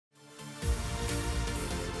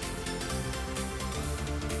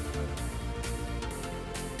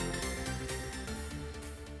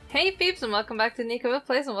Hey peeps, and welcome back to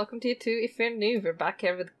NikaVillePlays, and welcome to you too if you're new. We're back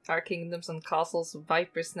here with our Kingdoms and Castles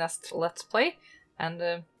Viper's Nest Let's Play, and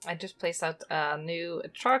I just placed out a new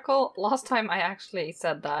charcoal. Last time I actually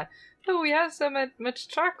said that, oh, we have so much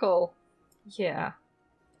charcoal. Yeah,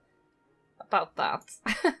 about that.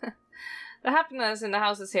 The happiness in the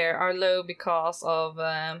houses here are low because of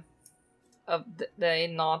they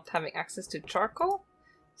not having access to charcoal.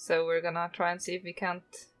 So we're gonna try and see if we can't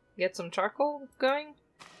get some charcoal going.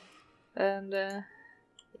 And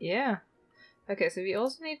yeah. Okay, so we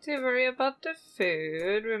also need to worry about the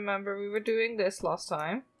food. Remember, we were doing this last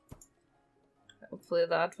time. Hopefully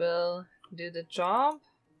that will do the job.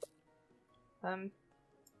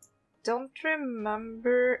 Don't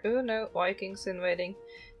remember. Oh no, Vikings invading.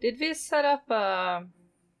 Did we set up a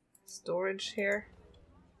storage here?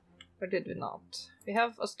 Or did we not? We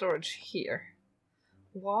have a storage here.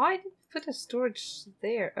 Why did we put a storage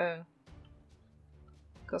there? Oh.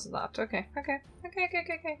 Because of that. Okay.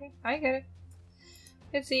 I get it.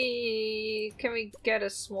 Let's see. Can we get a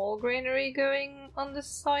small granary going on this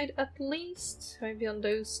side at least? Maybe on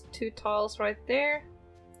those two tiles right there.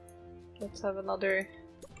 Let's have another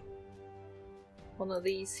one of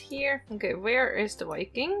these here. Okay, where is the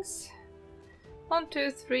Vikings? 1,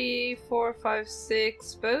 2, 3, 4, 5,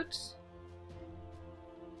 6 boats.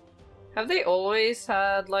 Have they always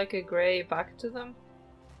had like a grey back to them?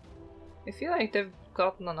 I feel like they've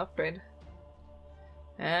gotten an upgrade.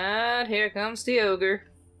 And here comes the ogre.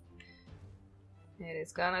 It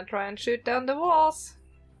is gonna try and shoot down the walls.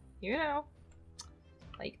 You know,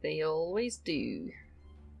 like they always do.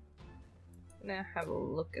 Gonna have a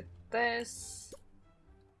look at this.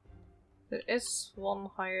 There is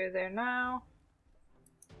one higher there now.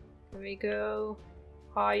 Can we go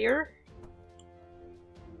higher?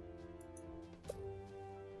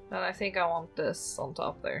 And I think I want this on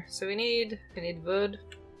top there. So we need wood.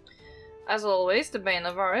 As always, the bane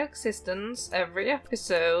of our existence, every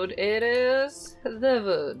episode, it is the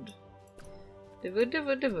wood. The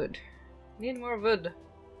wood. Need more wood.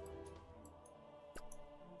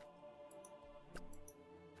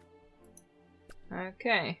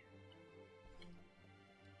 Okay.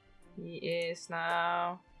 He is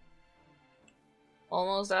now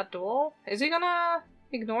almost at the wall. Is he gonna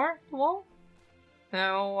ignore the wall?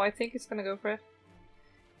 No, I think it's gonna go for it.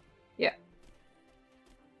 Yeah.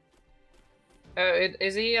 Oh,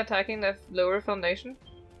 is he attacking the lower foundation?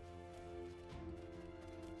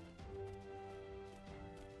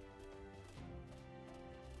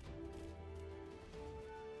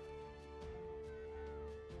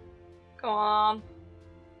 Come on.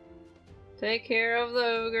 Take care of the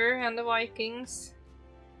ogre and the Vikings.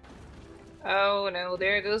 Oh no,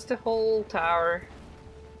 there goes the whole tower.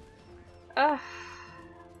 Ah.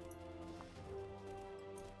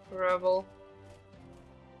 Rubble.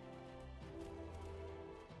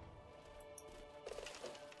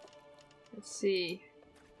 Let's see.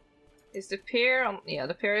 Is the pier on? Yeah,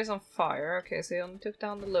 the pier is on fire. Okay, so he only took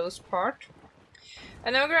down the lowest part.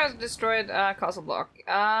 An ogre has destroyed a castle block.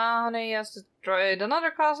 And he has destroyed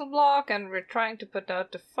another castle block, and we're trying to put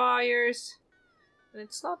out the fires. And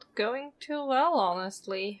it's not going too well,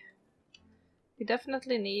 honestly. We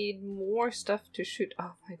definitely need more stuff to shoot.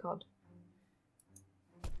 Oh my god.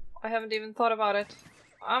 I haven't even thought about it.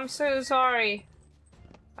 I'm so sorry.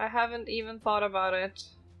 I haven't even thought about it.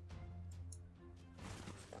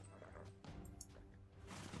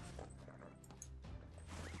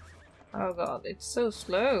 Oh god, it's so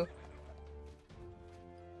slow.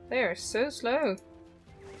 They are so slow.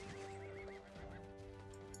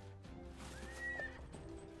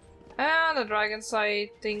 And the dragon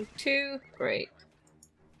sighting too. Great.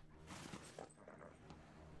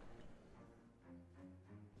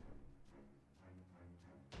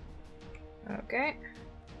 Okay.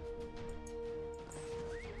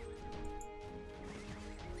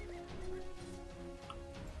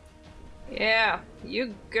 Yeah,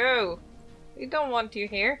 you go. We don't want you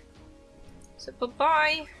here. So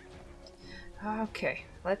bye-bye. Okay,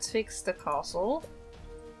 let's fix the castle.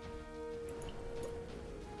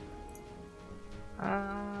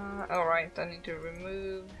 Alright, I need to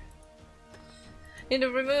remove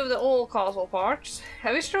the old castle parts.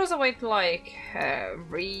 I wish there was a way to like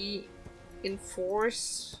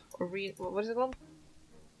reinforce or what is it called?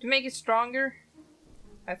 To make it stronger?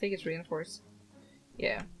 I think it's reinforce.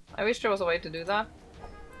 Yeah. I wish there was a way to do that.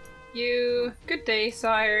 Good day,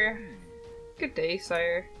 sire. Good day,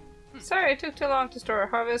 sire. Sorry it took too long to store our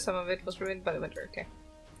harvest. Some of it was ruined by the winter. Okay.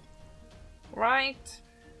 Right.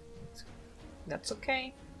 That's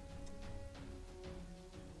okay.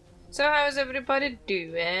 So how is everybody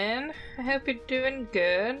doing? I hope you're doing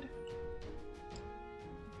good.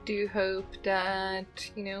 do hope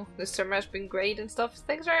that, you know, the summer has been great and stuff.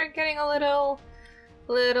 Things are getting a little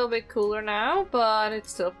bit cooler now, but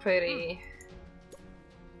it's still pretty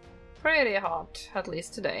hot, at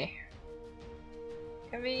least today.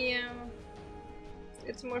 Can we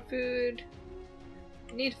get some more food?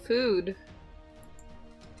 We need food.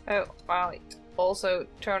 Oh, wow. Also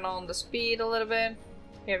turn on the speed a little bit.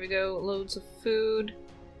 Here we go, loads of food.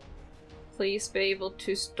 Please be able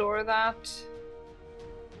to store that.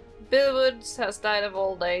 Bill Woods has died of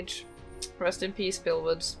old age. Rest in peace, Bill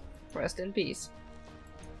Woods. Rest in peace.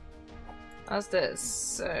 How's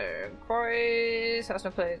this? Quarries has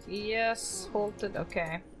no place. Yes, halted.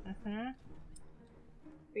 Okay.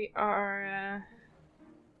 We are.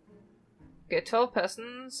 Okay, 12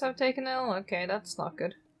 peasants have taken ill. Okay, that's not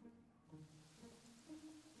good.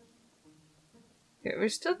 Okay, we're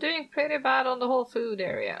still doing pretty bad on the whole food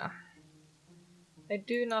area. I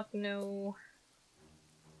do not know.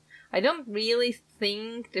 I don't really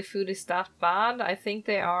think the food is that bad. I think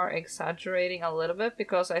they are exaggerating a little bit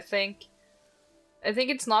because I think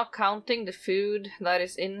it's not counting the food that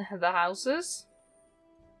is in the houses.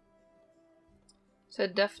 So I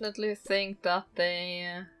definitely think that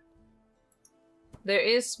there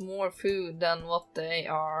is more food than what they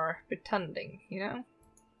are pretending, you know?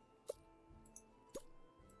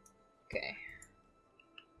 Okay.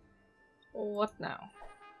 What now?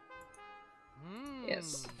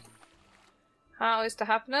 Yes. How is the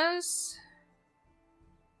happiness?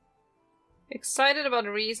 Excited about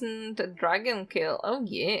the recent dragon kill. Oh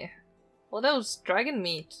yeah. Well, that was dragon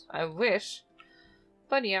meat. I wish.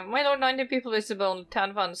 But yeah, my lord, 90 people visible on the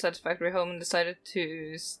town found a satisfactory home and decided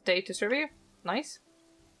to stay to serve you. Nice.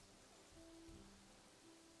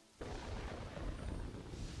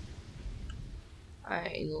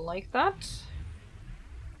 I like that.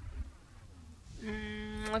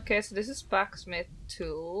 Okay, so this is blacksmith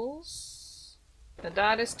tools. And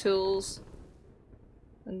that is tools.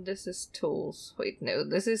 And this is tools. Wait, no,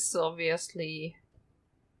 this is obviously...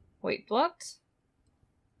 Wait, what?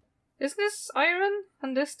 Is this iron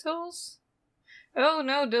and this tools? Oh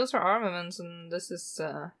no, those are armaments and this is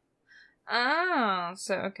Ah,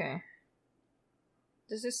 so okay.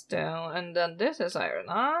 This is stone and then this is iron.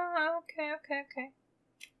 Ah, okay.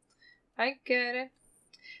 I get it.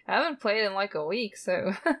 I haven't played in like a week,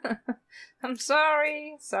 so I'm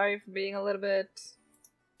sorry. Sorry for being a little bit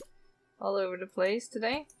all over the place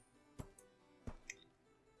today.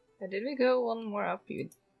 Did we go one more up? You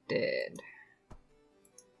did.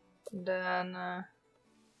 Then,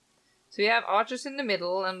 so we have archers in the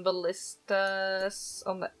middle and ballistas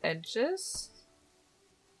on the edges.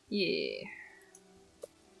 Yeah.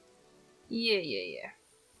 Yeah.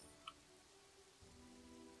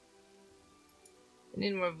 We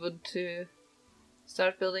need more wood to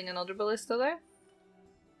start building another ballista there.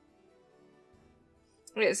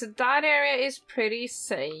 Okay, so that area is pretty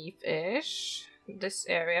safe-ish. This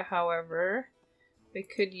area, however, we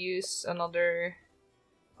could use another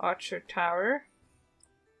archer tower.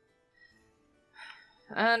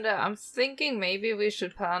 And I'm thinking maybe we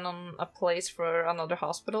should plan on a place for another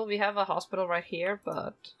hospital. We have a hospital right here,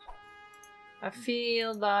 but I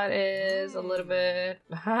feel that is a little bit...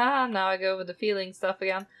 now I go with the feeling stuff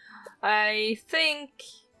again. I think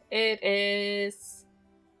it is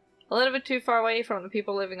a little bit too far away from the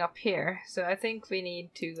people living up here. So I think we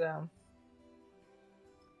need to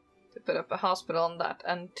put up a hospital on that.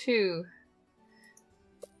 And two...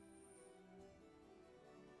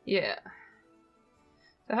 Yeah.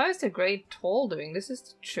 So how is the Great Hall doing? This is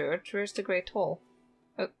the church. Where's the Great Hall?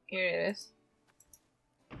 Oh, here it is.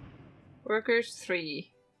 Workers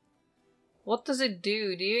 3. What does it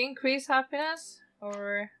do? Do you increase happiness?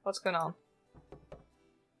 Or what's going on?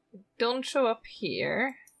 Don't show up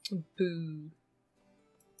here. Boo.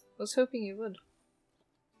 I was hoping you would.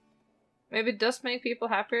 Maybe it does make people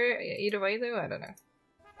happier either way though, I don't know.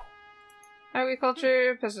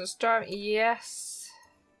 Agriculture, peasants starve. Yes.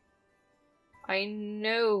 I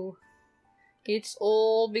know. It's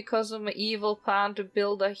all because of my evil plan to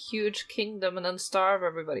build a huge kingdom and then starve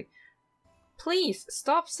everybody. Please,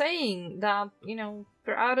 stop saying that, you know,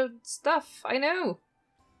 we're out of stuff. I know.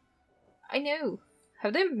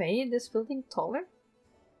 Have they made this building taller?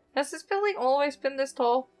 Has this building always been this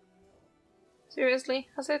tall? Seriously?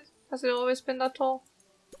 Has it always been that tall?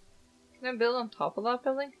 Can I build on top of that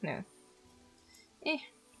building? No. Okay.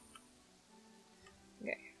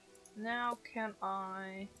 Now can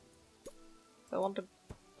I... I want a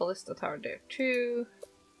ballista tower there too.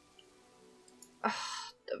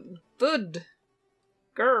 The wood!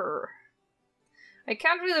 Grr. I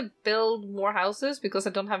can't really build more houses because I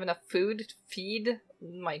don't have enough food to feed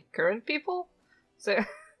my current people. So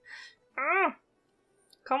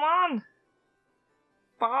Come on!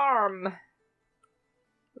 Farm!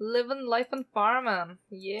 Living life and farming.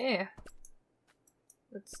 Yeah.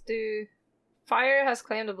 Let's do... Fire has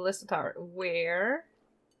claimed a ballista tower. Where?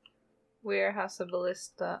 Where has a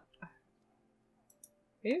ballista? Are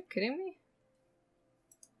you kidding me?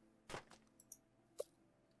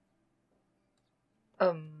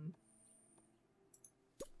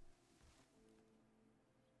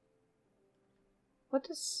 What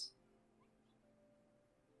is...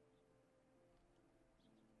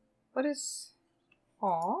 What is...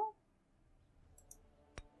 Aw?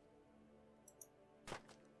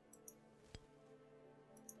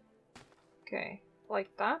 Okay,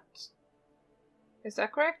 like that? Is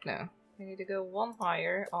that correct? No. I need to go one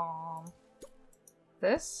higher on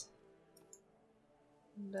this.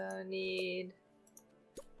 And I need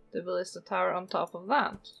the ballista tower on top of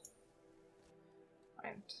that.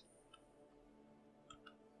 Right.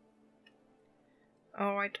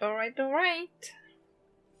 Alright, alright, alright.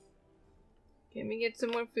 Can we get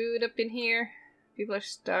some more food up in here? People are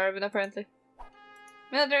starving apparently.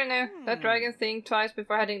 Mildred, no. That dragon thing twice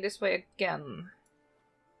before heading this way again.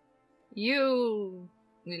 You,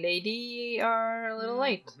 lady, are a little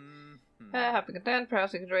late. Happy content,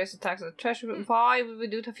 perhaps we could raise the tax on the treasure, but why would we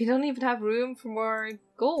do that if we don't even have room for more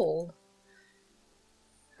gold?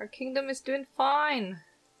 Our kingdom is doing fine.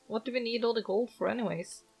 What do we need all the gold for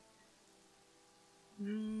anyways?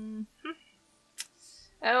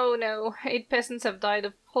 Oh no, 8 peasants have died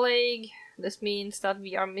of plague. This means that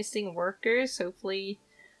we are missing workers. Hopefully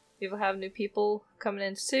we will have new people coming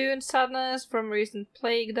in soon. Sadness from recent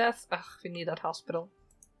plague death. Ugh, we need that hospital.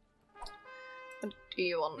 What do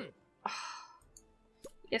you want?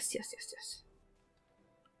 Yes, yes, yes, yes.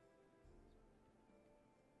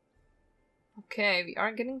 Okay, we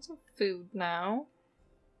are getting some food now.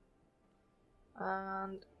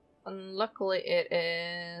 And unluckily it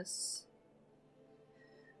is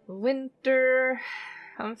winter.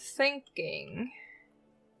 I'm thinking.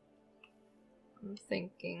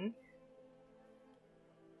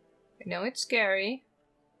 I know it's scary,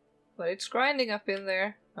 but it's grinding up in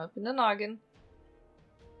there, up in the noggin.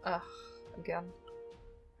 Ugh, again.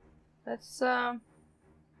 Let's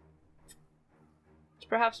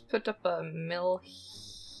perhaps put up a mill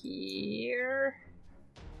here.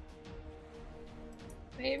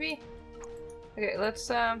 Maybe. Okay,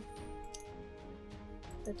 let's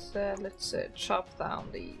chop down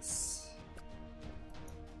these.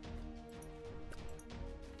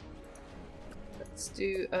 Let's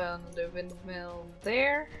do another windmill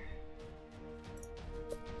there.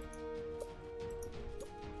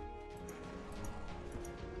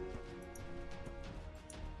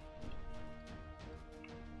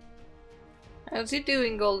 How's he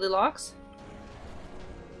doing, Goldilocks?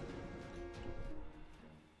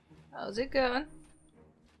 How's it going?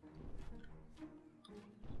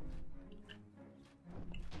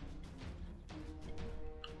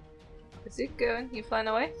 Is it going? You flying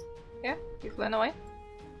away? Yeah, you flying away?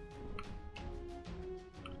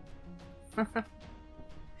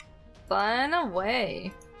 Flying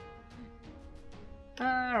away.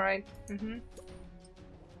 Alright.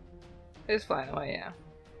 It's flying away, yeah.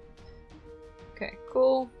 Okay,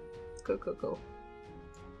 cool. Cool, cool, cool.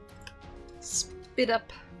 Speed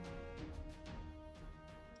up.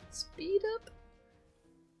 Speed up.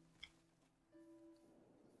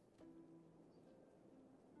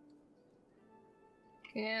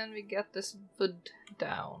 Can we get this wood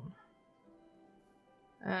down?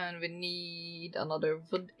 And we need another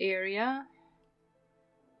wood area.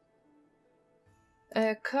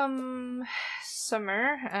 Come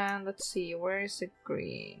summer, and let's see, where is it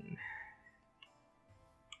green?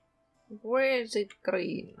 Where is it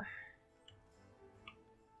green?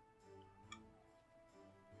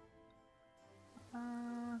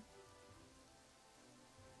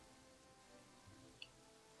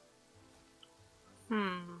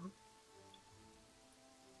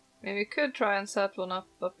 Maybe we could try and set one up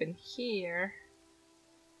in here.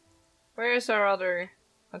 Where's our other...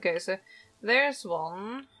 Okay, so there's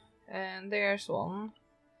one, and there's one.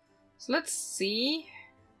 So let's see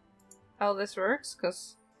how this works,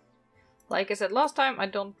 because like I said last time, I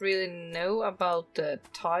don't really know about the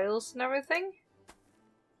tiles and everything.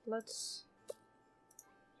 Let's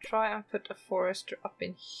try and put a forester up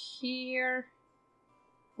in here.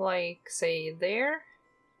 Like, say, there.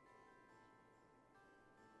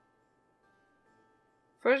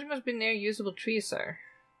 First must be near usable trees, sir.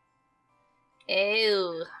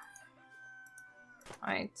 Ew.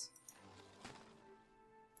 Right.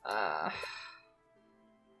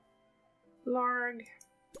 Larg.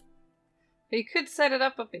 You could set it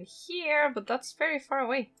up in here, but that's very far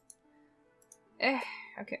away.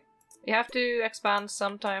 Okay. We have to expand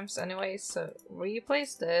sometimes anyway, so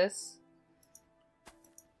replace this.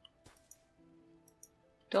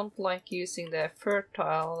 Don't like using the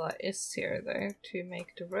fertile that is here though to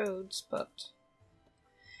make the roads, but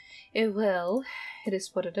it will. It is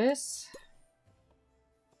what it is.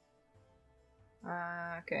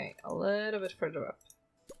 Okay, a little bit further up.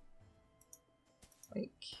 Like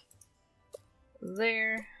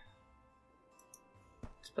there.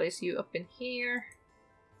 Let's place you up in here.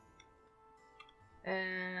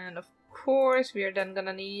 And of course we are then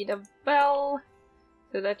gonna need a bell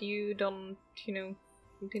so that you don't, you know,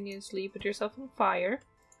 continuously put yourself on fire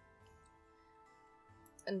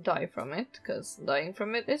and die from it, because dying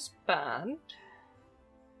from it is bad.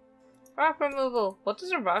 Rock removal. What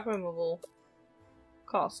does a rock removal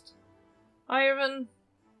cost? Iron,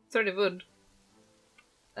 30 wood,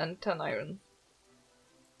 and 10 iron.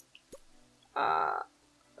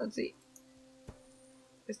 Let's see.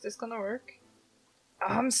 Is this gonna work?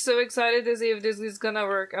 I'm so excited to see if this is gonna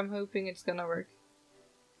work. I'm hoping it's gonna work.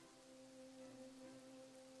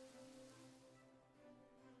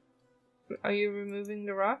 Are you removing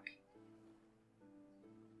the rock?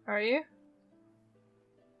 Are you?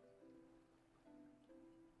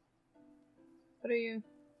 What are you?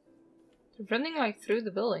 They're running like through the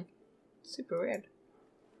building. Super weird.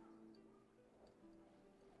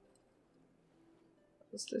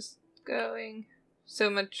 What's this going? So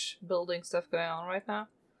much building stuff going on right now.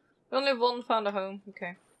 Only one found a home.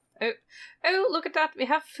 Okay. Oh, look at that. We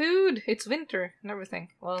have food. It's winter and everything.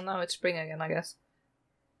 Well, now it's spring again, I guess.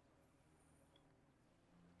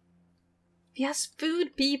 Yes,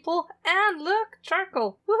 food, people. And look,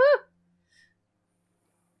 charcoal. Woohoo!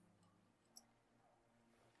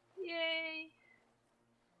 Yay.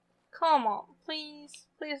 Come on, please.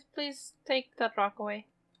 Please take that rock away.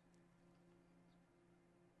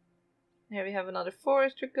 Here we have another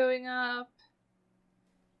forester going up.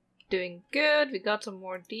 Doing good. We got some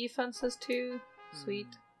more defenses too. Sweet.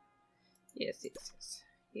 Yes.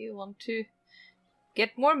 You want to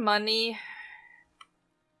get more money.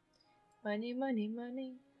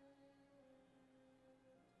 Money.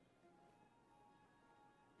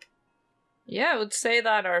 Yeah, I would say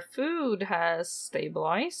that our food has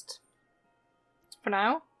stabilized. For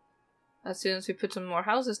now. As soon as we put some more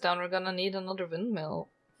houses down, we're gonna need another windmill.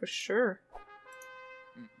 For sure.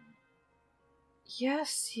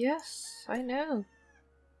 Yes, I know.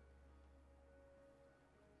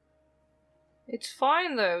 It's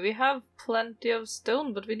fine though, we have plenty of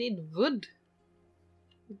stone, but we need wood.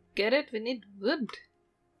 Get it? We need wood.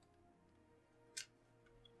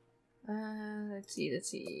 Let's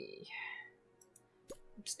see.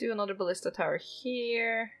 Let's do another ballista tower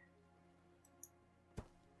here.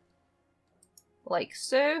 Like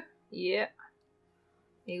so. Yeah.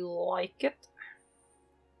 You like it.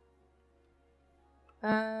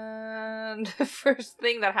 And the first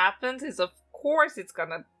thing that happens is, of course, it's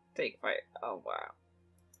gonna take fire. Oh, wow.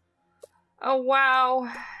 Oh,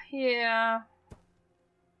 wow. Yeah.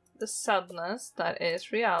 The sadness that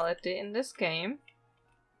is reality in this game.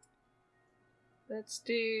 Let's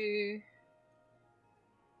do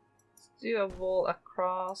a wall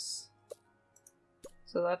across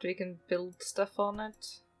so that we can build stuff on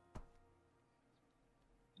it.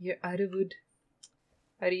 You're out of wood.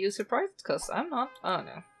 Are you surprised? Because I'm not. Oh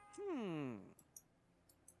no.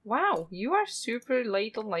 Wow, you are super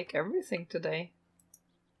late on like everything today.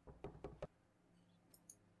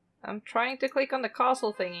 I'm trying to click on the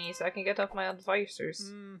castle thingy so I can get up my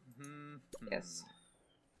advisors. Yes.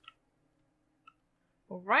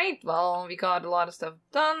 Alright, well, we got a lot of stuff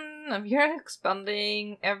done. And we are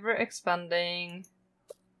expanding, ever expanding.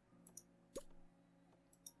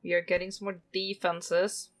 We are getting some more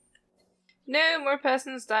defenses. No more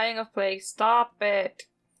peasants dying of plague. Stop it.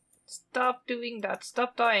 Stop doing that.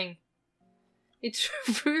 Stop dying. It's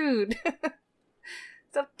rude.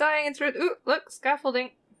 Stop dying. It's rude. Ooh, look,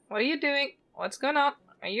 scaffolding. What are you doing? What's going on?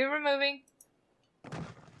 Are you removing?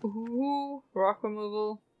 Ooh, rock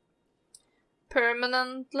removal.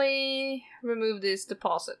 Permanently remove this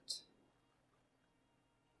deposit.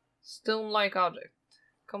 Stone-like object.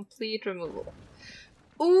 Complete removal.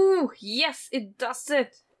 Ooh, yes, it does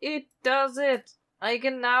it. It does it! I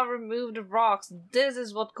can now remove the rocks. This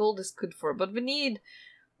is what gold is good for. But we need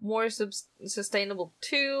more sustainable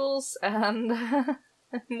tools and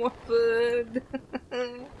more food.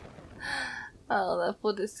 Oh, that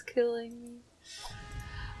food is killing me.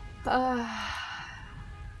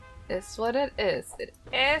 It's what it is. It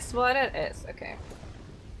is what it is. Okay.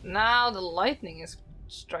 Now the lightning is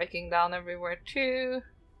striking down everywhere too.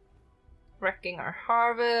 Wrecking our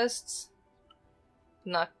harvests.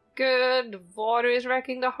 Not good. The water is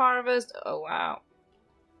wrecking the harvest. Oh wow.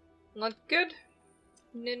 Not good.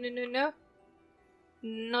 No, no, no, no.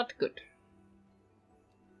 Not good.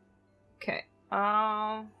 Okay.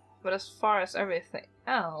 But as far as everything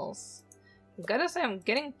else, I gotta say I'm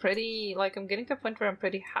getting pretty, like, I'm getting to a point where I'm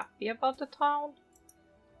pretty happy about the town.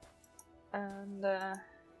 And,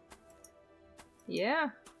 yeah.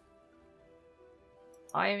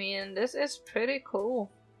 I mean, this is pretty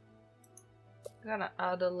cool. I'm gonna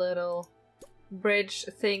add a little bridge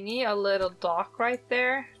thingy, a little dock right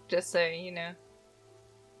there, just so you know.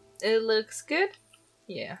 It looks good.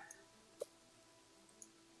 Yeah.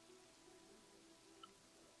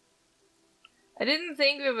 I didn't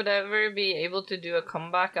think we would ever be able to do a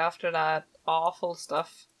comeback after that awful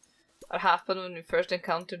stuff that happened when we first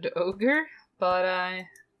encountered the ogre, but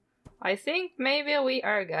I think maybe we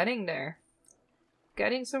are getting there.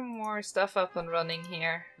 Getting some more stuff up and running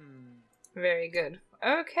here. Very good.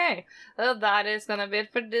 Okay, well that is gonna be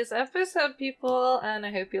it for this episode, people, and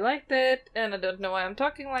I hope you liked it. And I don't know why I'm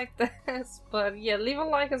talking like this, but yeah, leave a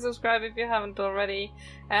like and subscribe if you haven't already,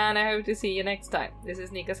 and I hope to see you next time. This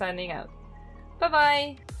is Nika signing out. Bye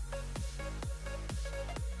bye!